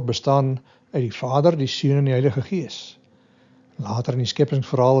weet dat God bestaan uit die Vader, die Seun en die Heilige Gees. Later in die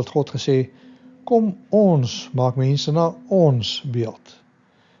skepingsverhaal het God gesê, kom ons maak mense na ons beeld.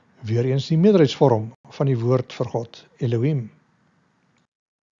 Weereens die meerderheidsvorm van die woord vir God, Elohim.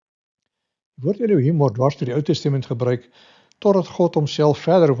 Die woord Elohim word dwars deur die Ou Testament gebruik, totdat God homself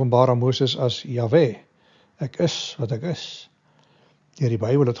verder openbaar aan Moses as Jahwe. Ek is wat ek is. Deur die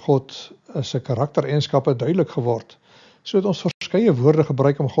Bybel het God se karaktereienskappe duidelik geword, sodat ons verskeie woorde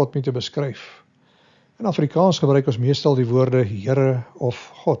gebruik om God mee te beskryf. In Afrikaans gebruik ons meestal die woorde Here of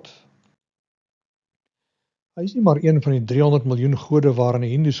God. Hy is nie maar een van die 300 miljoen gode waarin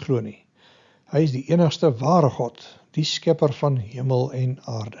die Hindoes glo nie. Hy is die enigste ware God, die skepper van hemel en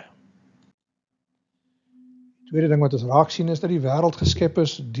aarde. Die tweede ding wat ons raak sien is dat die wêreld geskep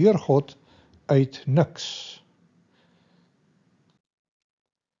is deur God uit niks.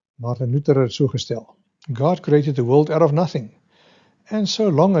 Martin Luther het so gestel, God created the world out of nothing, and so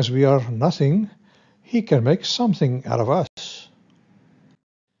long as we are nothing, he can make something out of us.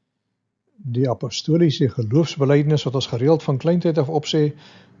 Die apostoliese geloofsbelijdenis wat ons gereeld van kleintyd af opsê,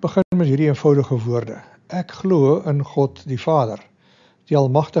 begin met hierdie eenvoudige woorde. Ek glo in God die Vader, die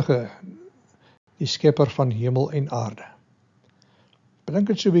Almagtige, die skepper van hemel en aarde. Bedink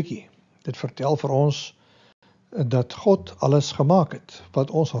dit so 'n bietjie. Dit vertel vir ons dat God alles gemaak het,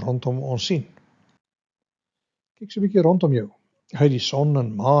 wat ons rondom ons sien. Kyk so 'n bietjie rondom jou. Hy het die son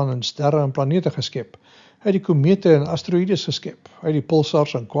en maan en sterre en planete geskep. Hy het die komete en asteroïdes geskep. Hy het die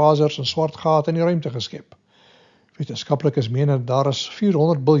pulsars en quasars en swart gate in die ruimte geskep. Wetenskaplikes meen dat daar is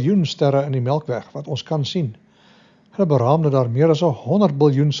 400 biljoen sterre in die Melkweg wat ons kan sien. Hulle beraam dat daar meer as 100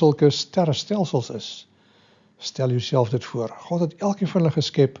 biljoen sulke sterrestelsels is. Stel jouself dit voor. God het elkeen van hulle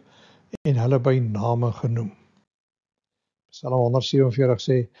geskep en hulle by name genoem. Psalm 147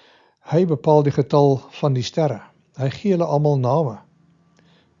 sê, hy bepaal die getal van die sterre. Hy gee hulle almal name.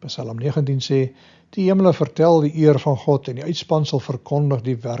 Psalm 19 sê, die hemele vertel die eer van God en die uitspansel verkondig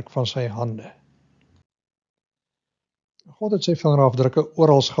die werk van sy hande. God het sy vingerafdrukke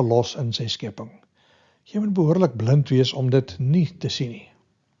oral gelos in sy skepping. Jy moet behoorlik blind wees om dit nie te sien nie.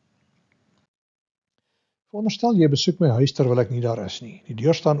 Veronderstel jy besoek my huis terwyl ek nie daar is nie. Die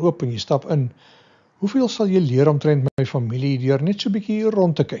deur staan oop en jy stap in. Hoeveel sal jy leer omtrent my familie deur net so 'n bietjie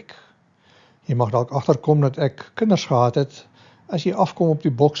rond te kyk? Jy mag dalk agterkom dat ek kinders gehad het as jy afkom op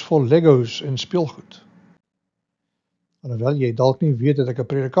die boks vol Legos en speelgoed. Alhoewel jy dalk nie weet dat ek 'n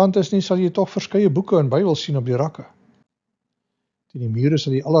predikant is nie, sal jy tog verskeie boeke en Bybels sien op die rakke. Teen die mure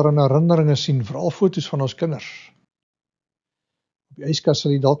sal jy allerlei herinneringe sien, veral foto's van ons kinders. Op die yskas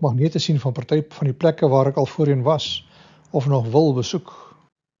sal jy dalk magnete sien van party van die plekke waar ek al voorheen was, of nog wil besoek.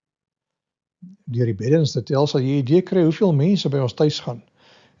 Deur die beddens te tel sal jy 'n idee kry hoeveel mense by ons tuis gaan.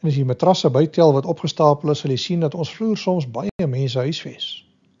 En as jy matrasse bytel wat opgestapel is, sal jy sien dat ons vloer soms baie mense huisves.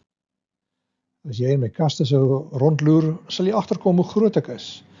 As jy in my kaste sou rondloer, sal jy agterkom hoe groot ek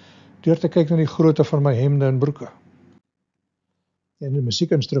is, deur te kyk na die grootte van my hemde en broeke. En die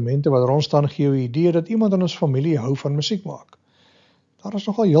musiekinstrumente wat rond staan gee jou 'n idee dat iemand in ons familie hou van musiek maak. Daar is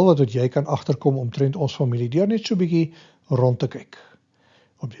nogal heel wat jy kan agterkom omtrent ons familie, deur net so 'n bietjie rond te kyk.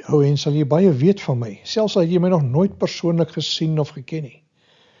 Op die ou end sal jy baie weet van my, selfs al jy my nog nooit persoonlik gesien of geken nie.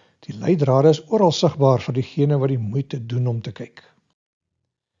 Die leidrade is oral sigbaar vir diegene wat die moeite doen om te kyk.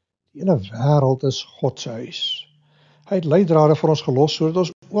 Die hele wêreld is God se huis. Hy het leidrade vir ons gelos sodat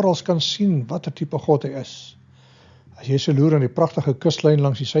ons oral kan sien watter tipe God hy is. As jy so loer aan die pragtige kuslyn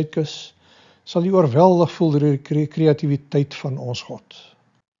langs die suidkus, sal jy oorweldig voel deur die kreatiwiteit van ons God.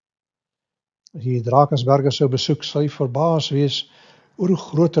 As jy die Drakensberge sou besoek, sal jy verbaas wees oor hoe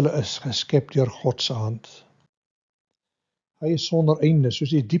groot hulle is, geskep deur God se hand. Hy is sonder einde,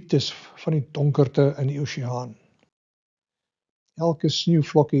 soos die dieptes van die donkerte in die oseaan. Elke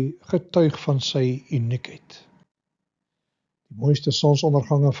sneeuvlokkie getuig van sy uniekheid. Die mooiste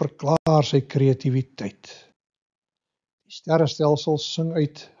sonsondergange verklaar sy kreatiwiteit. Die sterrestelsels sing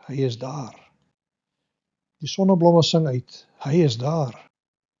uit, hy is daar. Die sonneblomme sing uit, hy is daar.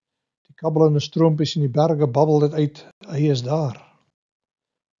 Die kabbelende stroompies in die berge babbel dit uit, hy is daar.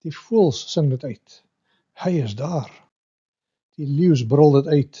 Die voëls sing dit uit, hy is daar. Die leeu's brul dit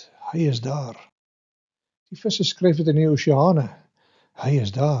uit, hy is daar. Die visse skryf dit in die oseane, hy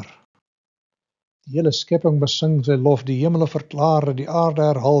is daar. Die hele skepping besing sy lof, die hemele verklaar dit, die aarde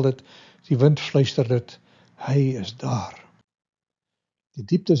herhaal dit, die wind fluister dit, hy is daar. Die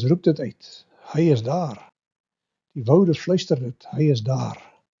dieptes roep dit uit, hy is daar. Die woude fluister dit, hy is daar.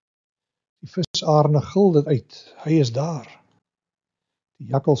 Die visarende gil dit uit, hy is daar.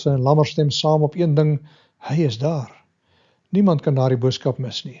 Die jakkalse en lammer stem saam op een ding, hy is daar. Niemand kan daardie boodskap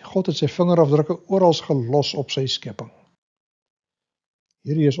mis nie. God het sy vingerafdrukke oral gelos op sy skepping.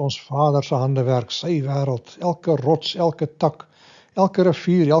 Hierdie is ons Vader se handewerk, sy wêreld, elke rots, elke tak, elke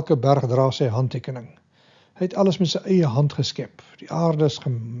rivier, elke berg dra sy handtekening. Hy het alles met sy eie hand geskep. Die aarde is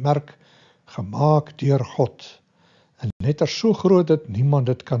gemerk, gemaak deur God. En letter so groot dat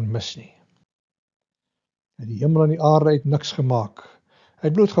niemand dit kan mis nie. En die hemel en die aarde het niks gemaak. Hy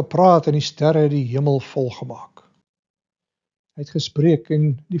het bloot gepraat en die sterre het die hemel volgemaak. Hy het gespreek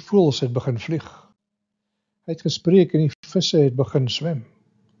en die voëls het begin vlieg. Hy het gespreek en die visse het begin swem.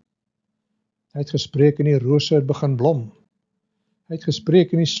 Hy het gespreek en die rose het begin blom. Hy het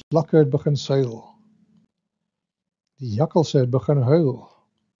gespreek en die slakke het begin seil. Die jakkalse het begin huil.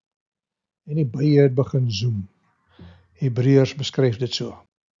 En die bye het begin zoem. Hebreërs beskryf dit so.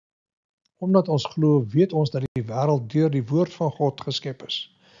 Omdat ons glo, weet ons dat die wêreld deur die woord van God geskep is.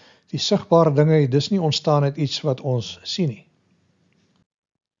 Die sigbare dinge het dus nie ontstaan uit iets wat ons sien nie.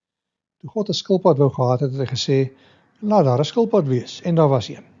 Toe God 'n skilpad wou gehad het, het hy gesê, laat daar 'n skilpad wees, en daar was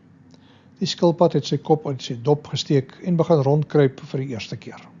een. Die skilpad het sy kop uit sy dop gesteek en begin rondkruip vir die eerste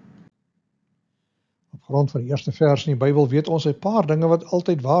keer. Op grond van die eerste vers in die Bybel weet ons 'n paar dinge wat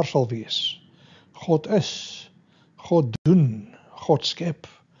altyd waar sal wees. God is, God doen, God skep,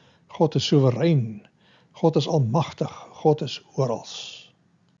 God is soewerein, God is almagtig, God is orals.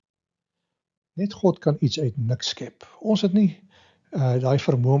 Net God kan iets uit niks skep. Ons het nie daai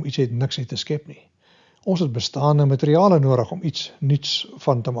vermoë om iets uit niks uit te skep nie. Ons het bestaande materiale nodig om iets nuuts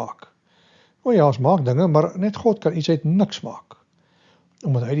van te maak. O ja, ons maak dinge, maar net God kan iets uit niks maak.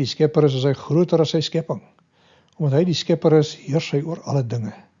 Omdat hy die skepper is hy groter as sy skepping. Omdat hy die skepper is, heers hy oor alle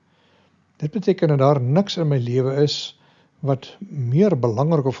dinge. Dit beteken dat daar niks in my lewe is wat meer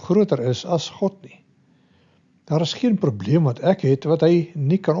belangrik of groter is as God nie. Daar is geen probleem wat ek het wat hy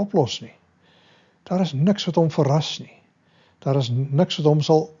nie kan oplos nie. Daar is niks wat hom verras nie. Daar is niks wat hom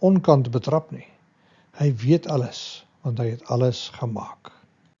sal onkant betrap nie. Hy weet alles, want hy het alles gemaak.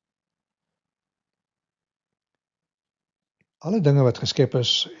 Alle dinge wat geskep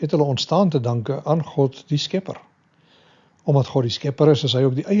is, het hulle ontstaan te danke aan God die skepper. Omdat God die skepper is hy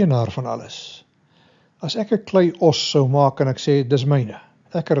ook die eienaar van alles. As ek 'n klei os sou maak en ek sê, dis myne,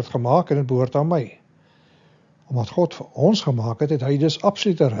 ek het dit gemaak en dit behoort aan my. Omdat God vir ons gemaak het, het hy dus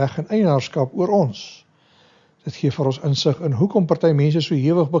absolute reg en eienaarskap oor ons. Dit gee vir ons insig in hoekom party mense so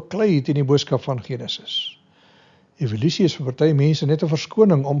ewig beklei teen die boodskap van Genesis. Evolusie is vir party mense net 'n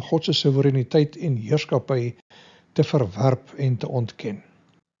verskoning om God se soewereiniteit en heerskappy te verwerp en te ontken.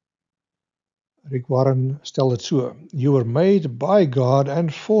 Rick Warren stel dit so: You were made by God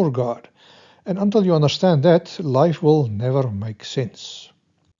and for God. And until you understand that, life will never make sense.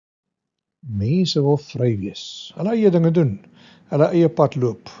 Mense wil vry wees, hulle eie dinge doen, hulle eie pad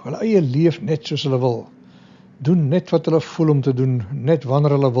loop, hulle eie leef net soos hulle wil, doen net wat hulle voel om te doen, net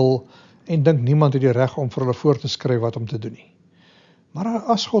wanneer hulle wil, en dink niemand het die reg om vir hulle voor te skryf wat om te doen nie. Maar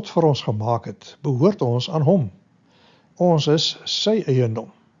as God vir ons gemaak het, behoort ons aan hom. Ons is sy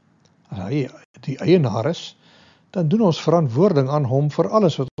eiendom. As hy die eienaar is, dan doen ons verantwoording aan hom vir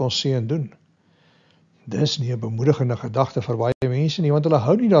alles wat ons sê en doen. Dis nie 'n bemoedigende gedagte vir baie mense nie, want hulle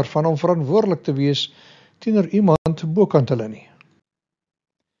hou nie daarvan om verantwoordelik te wees teenoor iemand bokant hulle nie.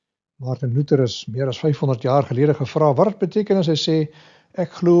 Martin Luther is meer as 500 jaar gelede gevra wat dit beteken as hy sê,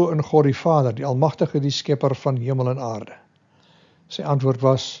 ek glo in God die Vader, die Almagtige, die skepper van hemel en aarde. Sy antwoord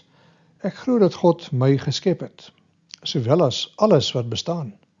was, ek glo dat God my geskep het, sowel as alles wat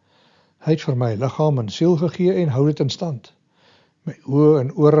bestaan. Hy het vir my liggaam en siel gegee en hou dit in stand. My oë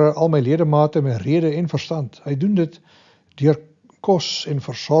en ore, al my ledemate, my rede en verstand. Hy doen dit deur kos en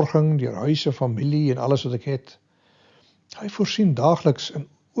versorging, deur huise, familie en alles wat ek het. Hy voorsien daagliks in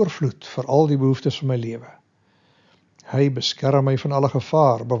oorvloed vir al die behoeftes van my lewe. Hy beskerm my van alle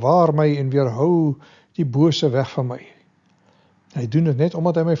gevaar, bewaar my en weerhou die bose weg van my. Hy doen dit net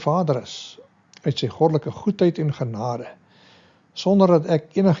omdat hy my Vader is, uit sy goddelike goedheid en genade, sonder dat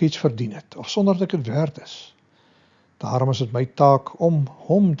ek enigiets verdien het, of sonder dat ek het werd is. Daarom is dit my taak om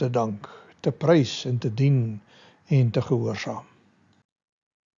hom te dank, te prys en te dien en te gehoorsaam.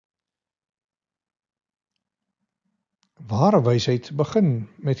 Ware wysheid begin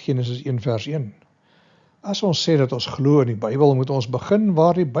met Genesis 1 vers 1. As ons sê dat ons glo in die Bybel, moet ons begin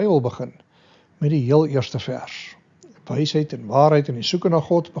waar die Bybel begin, met die heel eerste vers. Wysheid en waarheid en die soeke na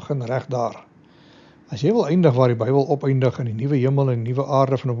God begin reg daar. As jy wil eindig waar die Bybel opeindig in die nuwe hemel en nuwe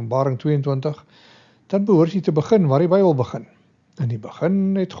aarde van Openbaring 22, dan behoort jy te begin waar die Bybel begin. In die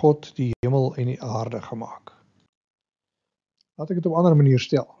begin het God die hemel en die aarde gemaak. Laat ek dit op 'n ander manier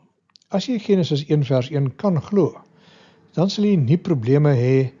stel. As jy Genesis 1 vers 1 kan glo, dan sal jy nie probleme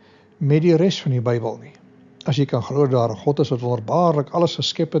hê met die res van die Bybel nie. As jy kan glo dat daar 'n God is wat wonderbaarlik alles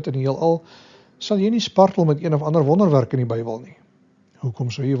geskep het in die heelal, sal jy nie spartel met een of ander wonderwerk in die Bybel nie.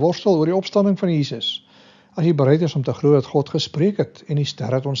 Hoekom sou jy worstel oor die opstanding van Jesus, as jy bereid is om te glo dat God gespreek het en die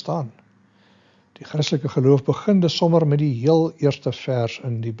sterre het ontstaan? Die Christelike geloof begin dus sommer met die heel eerste vers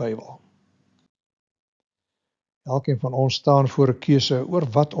in die Bybel. Elkeen van ons staan voor 'n keuse oor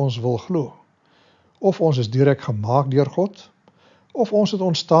wat ons wil glo. Of ons is direk gemaak deur God, of ons het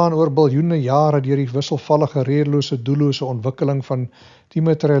ontstaan oor biljoene jare deur die wisselvallige, redelose, doellose ontwikkeling van die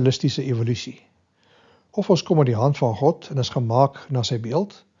materialistiese evolusie. Of ons kom uit die hand van God en is gemaak na sy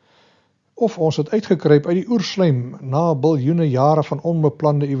beeld, of ons het uitgekruip uit die oerslijm na biljoene jare van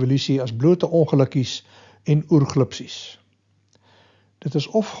onbeplande evolusie as blote ongelukkies en oerglipsies. Dit is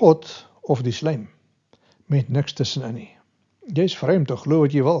of God of die slijm, met niks tussenin nie. Jy is vry om te glo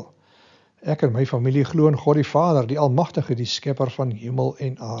wat jy wil. Ek en my familie glo in God die Vader, die Almagtige, die skepper van hemel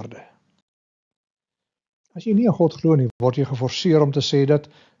en aarde. As jy nie in God glo nie, word jy geforseer om te sê dat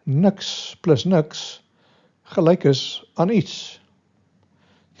niks plus niks gelyk is aan iets.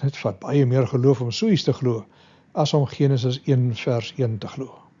 Dit vat baie meer geloof om so iets te glo, as om Genesis 1 vers 1 te glo.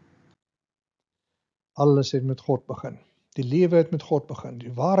 Alles het met God begin. Die lewe het met God begin.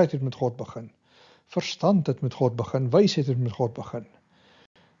 Die waarheid het met God begin. Verstand het met God begin. Wysheid het met God begin.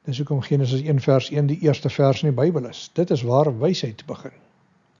 Dis hoekom Genesis 1 vers 1 die eerste vers in die Bybel is. Dit is waar wysheid begin.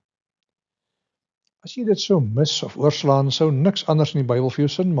 As jy dit sou mis of oorslaan, sou niks anders in die Bybel vir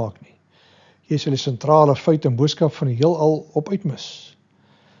jou sin maak nie. Jy sal die sentrale feit en boodskap van die heelal op uitmis.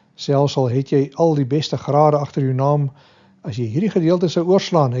 Selfs al het jy al die beste grade agter jou naam, as jy hierdie gedeelte sou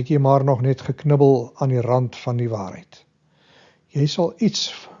oorslaan, het jy maar nog net geknibbel aan die rand van die waarheid. Jy sal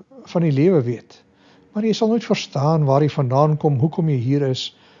iets van die lewe weet, maar jy sal nooit verstaan waar jy vandaan kom, hoekom jy hier is,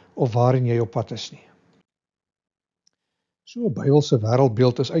 of waarin jy op pad is nie. So 'n Bybelse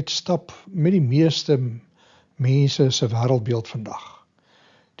wêreldbeeld is uitstap met die meeste mense se wêreldbeeld vandag.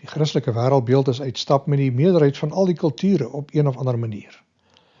 Die Christelike wêreldbeeld is uitstap met die meerderheid van al die kulture op een of ander manier.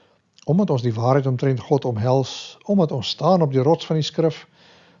 Omdat ons die waarheid omtrent God omhels, omdat ons staan op die rots van die skrif,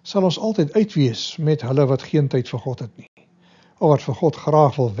 sal ons altyd uitwees met hulle wat geen tyd vir God het nie. of wat vir God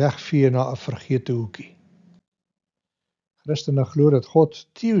graag wil wegvee na 'n vergete hoekie. Christene glo dat God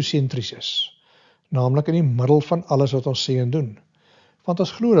theosentries is, naamlik in die middel van alles wat ons sê en doen. Want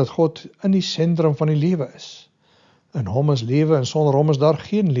ons glo dat God in die sentrum van die lewe is. In hom is lewe en sonder hom is daar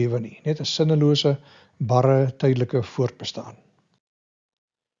geen lewe nie, net 'n sinnelose, barre, tydelike voortbestaan.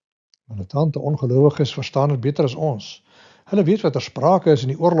 Militante ongelowiges verstaan dit beter as ons. Hulle weet wat sprake is in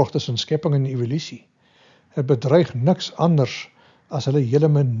die oorlog tussen skepping en evolusie. Het bedreig niks anders as hulle hele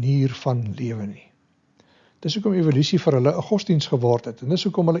manier van lewe nie. Dis hoekom evolusie vir hulle 'n godsdiens geword het, en dis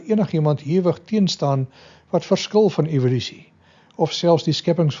hoekom hulle enigiemand hewig teenstaan wat verskil van evolusie, of selfs die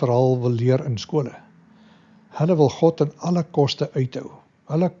skeppingsverhaal wil leer in skole. Hulle wil God aan alle koste uithou.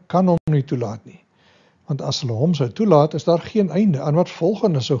 Hulle kan hom nie toelaat nie, want as hulle hom sou toelaat, is daar geen einde aan wat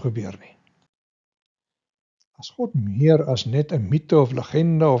volgende sou gebeur nie. As God meer as net 'n mite of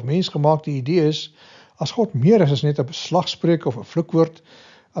legende of mensgemaakte idee is, as God meer is as net 'n beslagspreuk of 'n vloekwoord,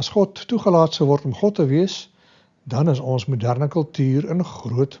 as God toegelaat sou word om God te wees, dan is ons moderne kultuur in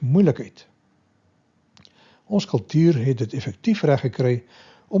groot moeilikheid. Ons kultuur het dit effektief reg gekry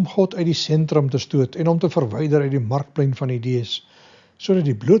om God uit die sentrum te stoot en om te verwyder uit die markplein van idees, sodat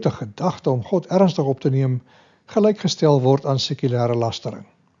die blote gedagte om God ernstig op te neem gelykgestel word aan sekulêre lastering.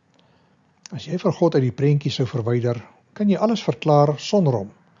 As jy vir God uit die prentjie sou verwyder, kan jy alles verklaar sonder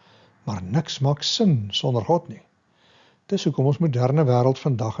hom, maar niks maak sin sonder God nie. Dis hoekom ons moderne wêreld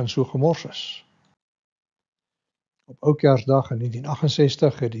vandag in so gemors is. Op Oudkersdag in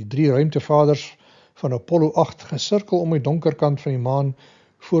 1968 het die 3 ruimtevaders van Apollo 8 gesirkel om die donker kant van die maan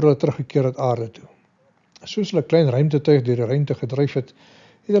voor hulle teruggekeer het aarde toe. Soos hulle klein ruimtetuig deur die ruimte gedryf het,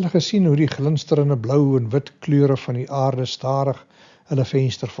 het hulle gesien hoe die glinsterende blou en wit kleure van die aarde stadig hulle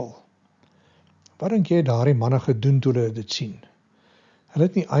venster val. Wat dink jy daardie manne gedoen toe hulle dit sien? Hulle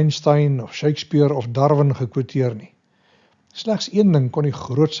het nie Einstein of Shakespeare of Daarom gekwoteer nie. Slegs een ding kon die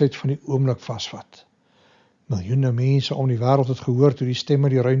grootsheid van die oomblik vasvat. Miljoene mense om die wêreld het gehoor toe die stemme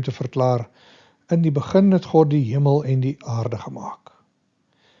die ruimte verklaar, in die begin het God die hemel en die aarde gemaak.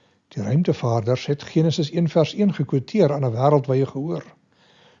 Die ruimtevaarders het Genesis 1 vers 1 gekwoteer aan 'n wêreldwye gehoor.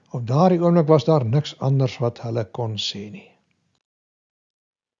 Op daardie oomblik was daar niks anders wat hulle kon sê nie.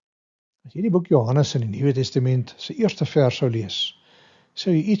 As jy die boek Johannes in die Nuwe Testament se eerste vers sou lees,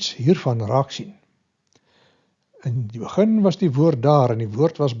 sou jy iets hiervan raak sien. In die begin was die woord daar, en die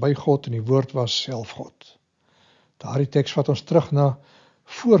woord was by God, en die woord was self God. Daardie teks vat ons terug na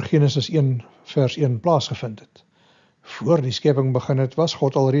voor Genesis 1 vers 1 plaasgevind het. Voor die skepping begin het, was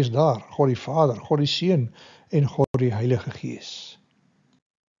God alreeds daar, God die Vader, God die Seun en God die Heilige Gees.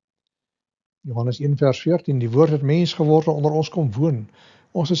 Johannes 1 vers 14, die woord het mens geword en onder ons kom woon.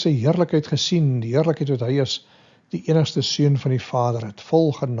 Ons het sy heerlikheid gesien, die heerlikheid wat hy is, die enigste Seun van die Vader het,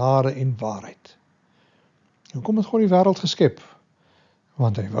 vol genade en waarheid. Hoekom het God die wêreld geskep?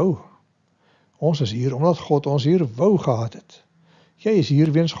 Want hy wou. Ons is hier omdat God ons hier wou gehad het. Jy is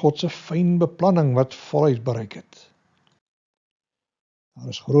hier weens God se fyn beplanning wat voluit bereik het.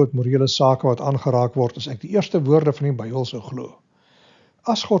 Daar is groot morele sake wat aangeraak word as ek die eerste woorde van die Bybel sou glo.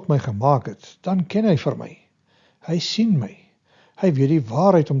 As God my gemaak het, dan ken hy vir my. Hy sien my. Hy weet die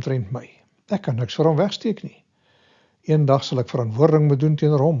waarheid omtrent my. Ek kan niks vir hom wegsteek nie. Eendag sal ek verantwoording moet doen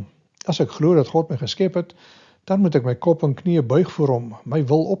teenoor hom. As ek glo dat God my geskep het, dan moet ek my kop en knieë buig voor hom, my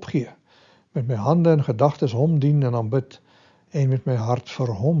wil opgee, met my hande en gedagtes hom dien en aanbid, en met my hart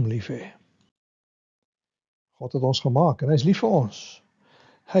vir hom lief hê. God het ons gemaak en hy is lief vir ons.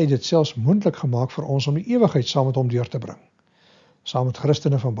 Hy het dit selfs moontlik gemaak vir ons om die ewigheid saam met hom deur te bring. Saam met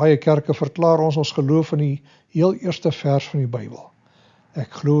Christene van baie kerke verklaar ons geloof in die heel eerste vers van die Bybel.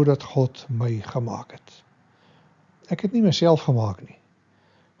 Ek glo dat God my gemaak het. Ek het nie myself gemaak nie.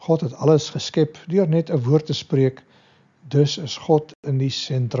 God het alles geskep deur net 'n woord te spreek, dus is God in die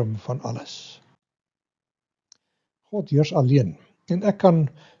sentrum van alles. God heers alleen, en ek kan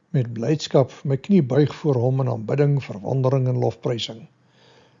met blydskap my knie buig voor hom in aanbidding, verwondering en lofprysing.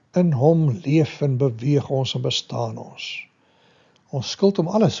 In hom leef en beweeg ons en bestaan ons. Ons skuld hom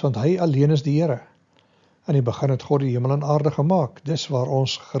alles, want hy alleen is die Here. In die begin het God die hemel en aarde gemaak, dis waar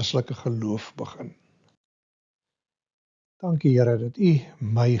ons Christelike geloof begin. Dankie Here dat U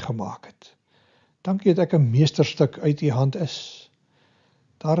my gemaak het. Dankie dat ek 'n meesterstuk uit U hand is.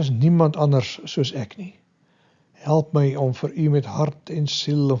 Daar is niemand anders soos ek nie. Help my om vir U met hart en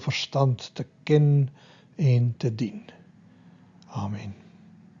siel en verstand te ken en te dien. Amen.